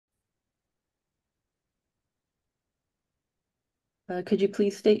Could you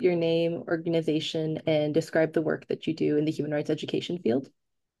please state your name, organization, and describe the work that you do in the human rights education field?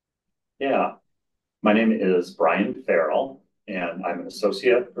 Yeah, my name is Brian Farrell, and I'm an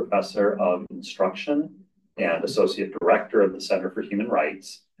associate professor of instruction and associate director of the Center for Human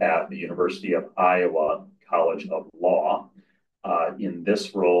Rights at the University of Iowa College of Law. In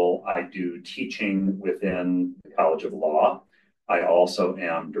this role, I do teaching within the College of Law. I also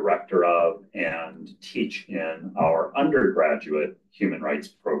am director of and teach in our undergraduate human rights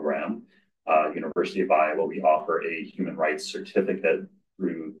program. University of Iowa, we offer a human rights certificate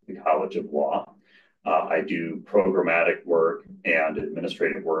through the College of Law. I do programmatic work and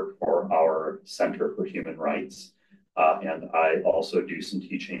administrative work for our Center for Human Rights. And I also do some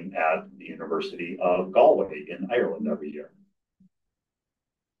teaching at the University of Galway in Ireland every year.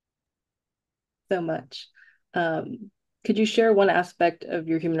 So much. Um, could you share one aspect of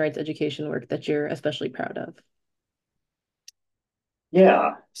your human rights education work that you're especially proud of?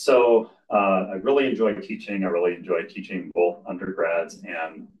 Yeah, so I really enjoy teaching. I really enjoy teaching both undergrads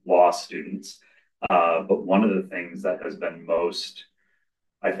and law students. But one of the things that has been most,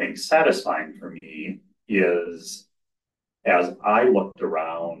 I think, satisfying for me is as I looked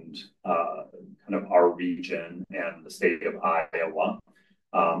around kind of our region and the state of Iowa,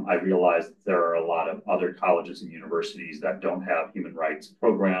 I realized there are a lot of other colleges and universities that don't have human rights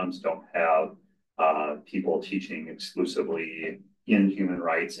programs, don't have people teaching exclusively in human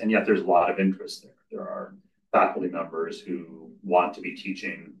rights, and yet there's a lot of interest there. There are faculty members who want to be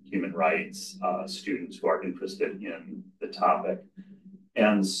teaching human rights, students who are interested in the topic.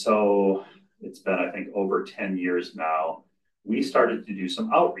 And so it's been, I think, over 10 years now. We started to do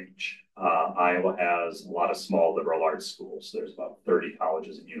some outreach. Iowa has a lot of small liberal arts schools. So there's about 30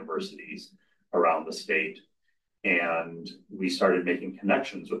 colleges and universities around the state. And we started making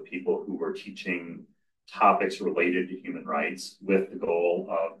connections with people who were teaching topics related to human rights with the goal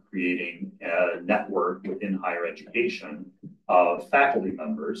of creating a network within higher education of faculty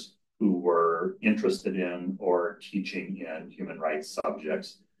members who were interested in or teaching in human rights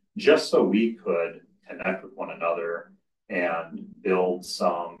subjects, just so we could connect with one another and build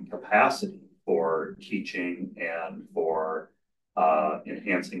some capacity for teaching and for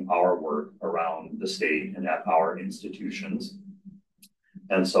enhancing our work around the state and at our institutions.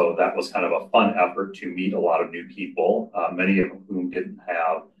 And so that was kind of a fun effort to meet a lot of new people, many of whom didn't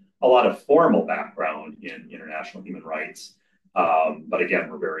have a lot of formal background in international human rights. But again,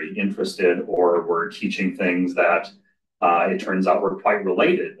 we're very interested or we're teaching things that it turns out were quite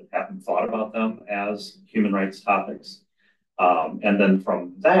related, but haven't thought about them as human rights topics. And then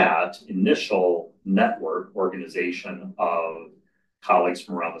from that initial network organization of colleagues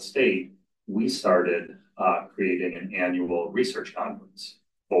from around the state, we started creating an annual research conference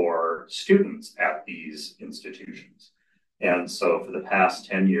for students at these institutions. And so for the past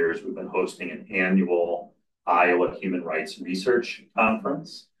 10 years, we've been hosting an annual Iowa Human Rights Research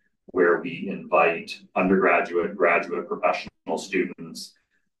Conference where we invite undergraduate, graduate, professional students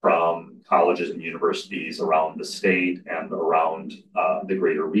from colleges and universities around the state and around the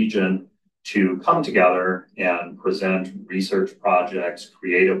greater region to come together and present research projects,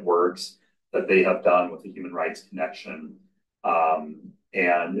 creative works that they have done with the Human Rights Connection.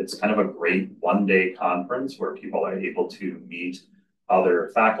 And it's kind of a great one-day conference where people are able to meet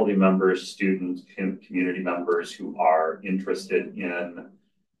other faculty members, students, community members who are interested in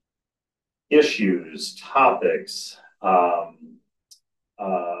issues, topics,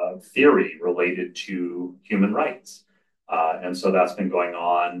 theory related to human rights. And so that's been going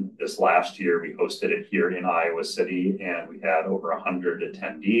on this last year. We hosted it here in Iowa City, and we had over 100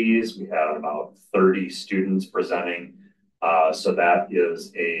 attendees. We had about 30 students presenting. So that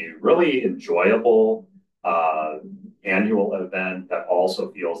is a really enjoyable annual event that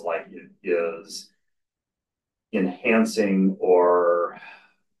also feels like it is enhancing or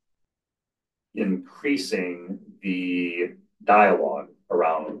increasing the dialogue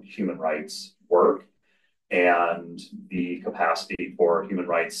around human rights work and the capacity for human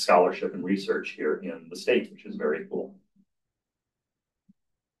rights scholarship and research here in the state, which is very cool.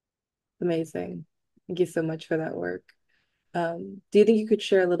 Amazing. Thank you so much for that work. Do you think you could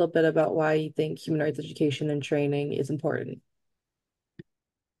share a little bit about why you think human rights education and training is important?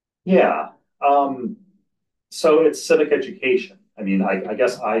 Yeah. Um, so it's civic education. I mean, I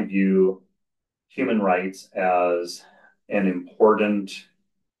guess I view human rights as an important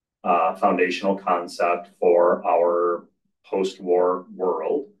foundational concept for our post-war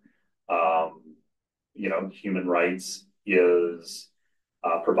world. Um, human rights is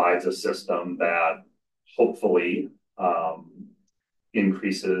provides a system that hopefully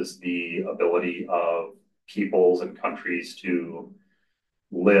increases the ability of peoples and countries to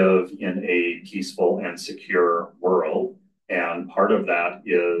live in a peaceful and secure world. And part of that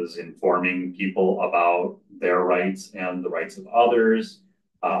is informing people about their rights and the rights of others.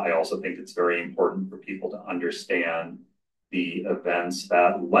 I also think it's very important for people to understand the events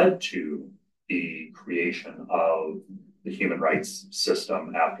that led to the creation of the human rights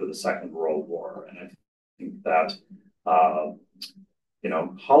system after the Second World War. And I think that, uh,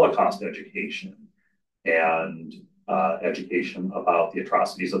 Holocaust education and education about the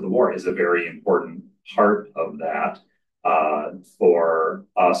atrocities of the war is a very important part of that for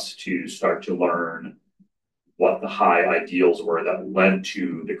us to start to learn what the high ideals were that led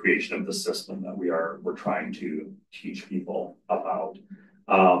to the creation of the system that we're trying to teach people about.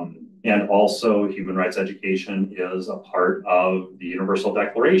 And also, human rights education is a part of the Universal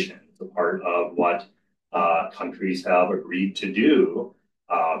Declaration. It's a part of what countries have agreed to do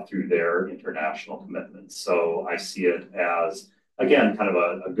through their international commitments. So I see it as, again, kind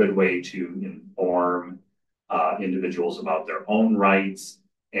of a good way to inform individuals about their own rights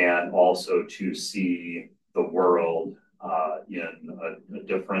and also to see the world in a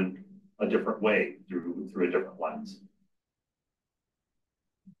different way through a different lens.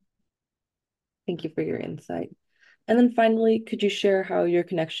 Thank you for your insight. And then finally, could you share how your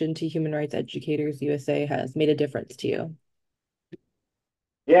connection to Human Rights Educators USA has made a difference to you?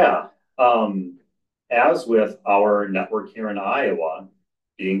 Yeah. Um, as with our network here in Iowa,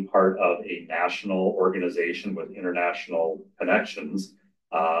 being part of a national organization with international connections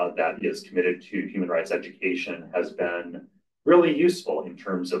that is committed to human rights education has been really useful in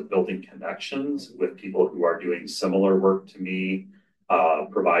terms of building connections with people who are doing similar work to me,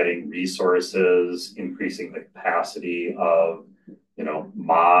 providing resources, increasing the capacity of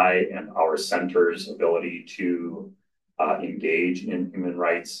my and our center's ability to engage in human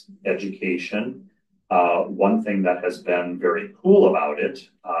rights education. One thing that has been very cool about it,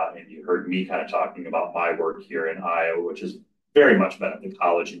 and you heard me kind of talking about my work here in Iowa, which has very much been at the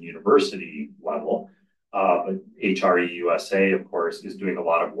college and university level. But HRE USA, of course, is doing a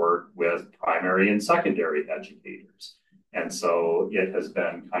lot of work with primary and secondary educators. And so it has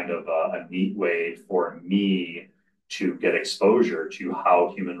been kind of a neat way for me to get exposure to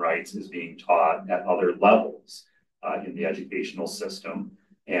how human rights is being taught at other levels in the educational system.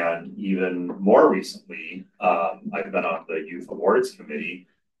 And even more recently, I've been on the Youth Awards Committee,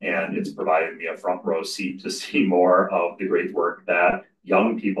 and it's provided me a front row seat to see more of the great work that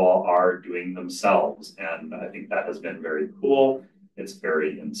young people are doing themselves. And I think that has been very cool. It's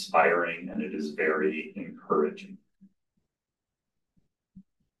very inspiring, and it is very encouraging.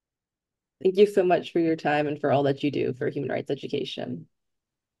 Thank you so much for your time and for all that you do for human rights education.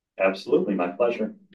 Absolutely, my pleasure.